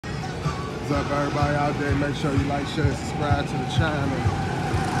What's up, everybody out there? Make sure you like, share, and subscribe to the channel.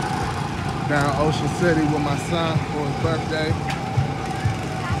 Down Ocean City with my son for his birthday.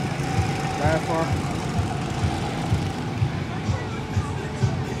 Bad far.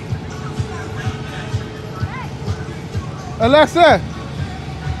 Alexa!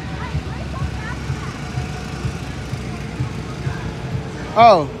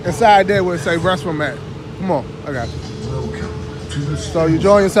 Oh, inside there where it say restroom at. Come on, I got you. So you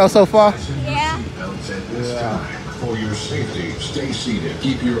enjoying yourself so far? Yeah. For your safety, stay seated.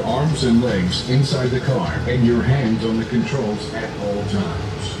 Keep your arms and legs inside the car and your hands on the controls at all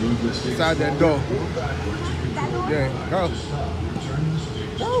times. Inside that door. Yeah, go.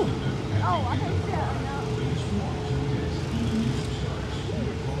 Go. Oh, I think so.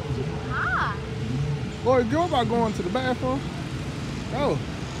 Hi. Boy, you're about going to the bathroom. Go.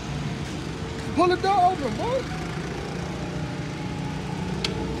 Pull the door open, boy.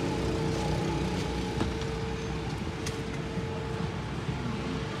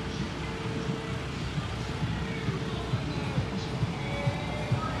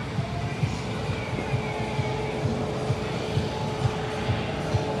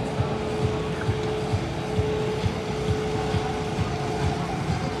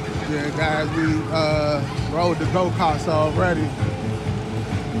 Yeah, guys, we rode the go-karts already.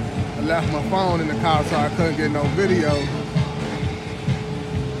 I left my phone in the car, so I couldn't get no video.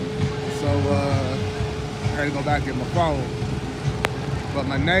 So I had to go back and get my phone. But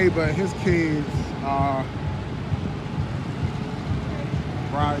my neighbor and his kids are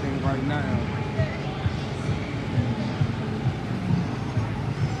riding right now.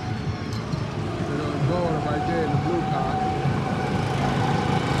 They're going right there in the blue car.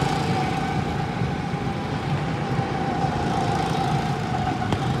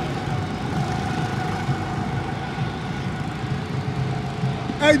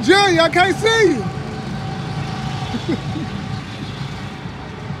 Hey, Junior, I can't see you.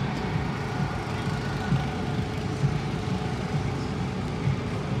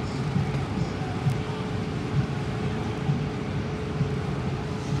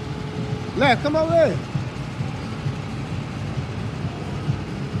 Left, come over here.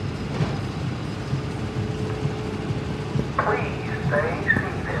 Please stay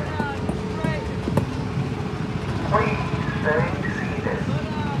seated. Please stay seated. Please stay seated.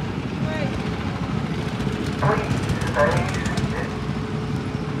 Please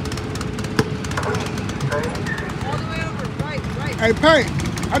stay seated. All the way over, right. Hey, Paint,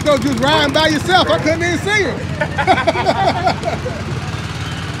 I thought you was riding by yourself. I couldn't even see you.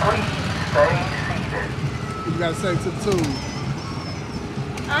 Please stay seated. You gotta say to the tube.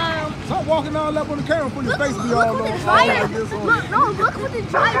 Stop walking all up on the camera for your face be all over. Look, no, look what the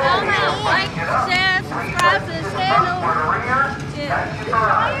driver. Like, share, subscribe to the channel.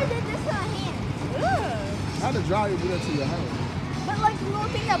 Why did this in my hand? How the dryer get into your hand? But like the little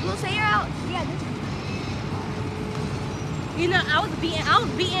thing that blew Sayer out. Yeah, this. You know, I was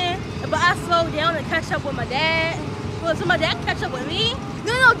beating, but I slowed down and catch up with my dad. Well, so my dad catch up with me.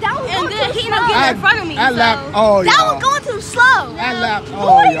 No, that was And going then too he ended up slow. getting in front of me. I so. lapped all That y'all. was going too slow. I lapped Boy,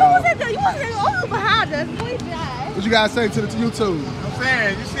 all you y'all. wasn't all behind us. Boy, dad. What you gotta say to the YouTube? I'm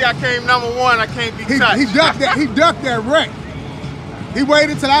saying, you see I came number one, I can't be He touched. ducked that wreck. He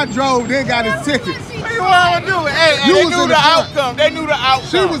waited till I drove, then got his ticket. What you want to do? Hey, You they was knew in the the front. outcome. They knew the outcome.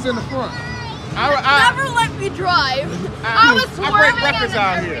 She was in the front. Never let me drive. I was I swerving break records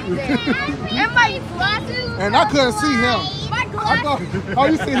out here. and my glasses. And I couldn't see him. My I glasses. thought, oh,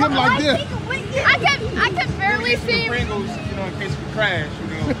 you see him like this. I can barely see. Pringles, you know, in case we crash, you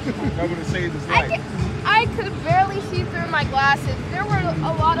know, that would have saved his life. I could barely see through my glasses. There were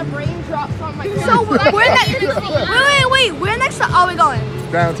a lot of raindrops on my glasses. So where next? Wait. Where next are we going?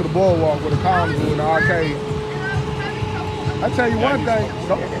 Down to the boardwalk with a carnival in the arcade. I tell you one thing,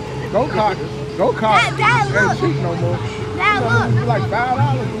 go kart. Dad, Ain't look. cheap no more. Dad, It's look. like $5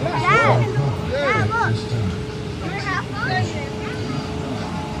 less. Dad, Yeah. look. You're half fun.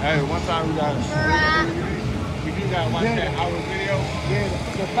 Hey, one time we got, we do got to watch that hour video. Yeah,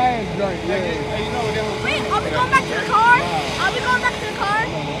 the fast joint, yeah. Hey, you know what they were Wait, are we going back to the car? Are we going back to the car?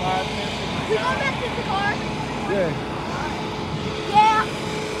 We going back to the car? Yeah. Yeah.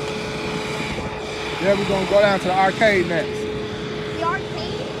 Yeah, we're gonna go down to the arcade next. The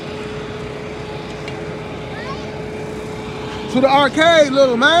arcade. To the arcade,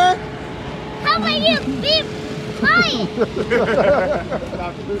 little man. How about you? Beep. Fine.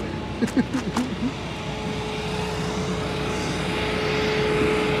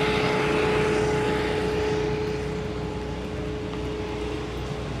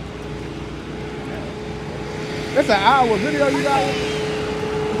 It's an hour video you got.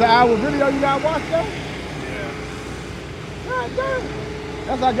 It's an hour video you gotta watch though? Yeah. God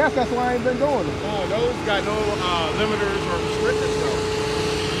damn. I guess that's why I ain't been doing it. No, those got no limiters or restrictors though.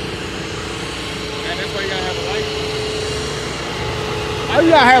 And that's why you gotta have a license. Oh, you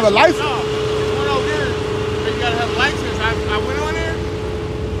gotta have a license? No, it's one over there. You gotta have a license. I went on there.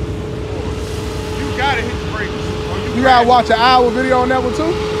 You gotta hit the brakes. Or You gotta watch an hour video on that one too?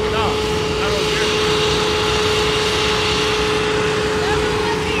 No, not over there.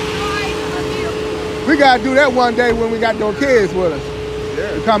 We gotta do that one day when we got no kids with us.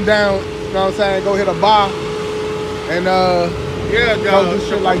 Yeah. We come down, you know what I'm saying, go hit a bar and Yeah, go do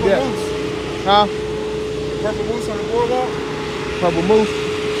shit like that. Moose. Huh? Purple Moose on the boardwalk. Purple Moose.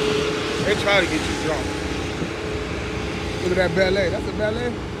 They try to get you drunk. Look at that ballet. That's a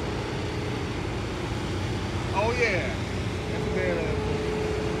ballet? Oh yeah. That's a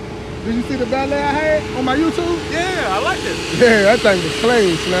bad Did you see the ballet I had on my YouTube? Yeah, I like it. Yeah, that thing was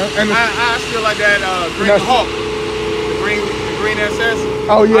clean, man. And I still like that Green That's- Hawk. The green SS.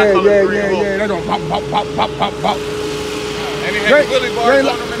 oh I yeah, call it yeah, Green yeah, Hawk. yeah. They don't pop, pop, pop, pop, pop, pop. And it You had ain't, the Willy you bars ain't,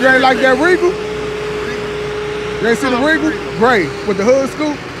 on them and you ain't like that everything. Regal? You ain't see the Regal? Gray with the hood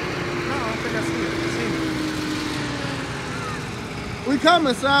scoop. No, I don't think I see it. We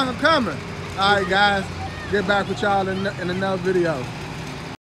coming, son. I'm coming. All right, guys. Get back with y'all in another video.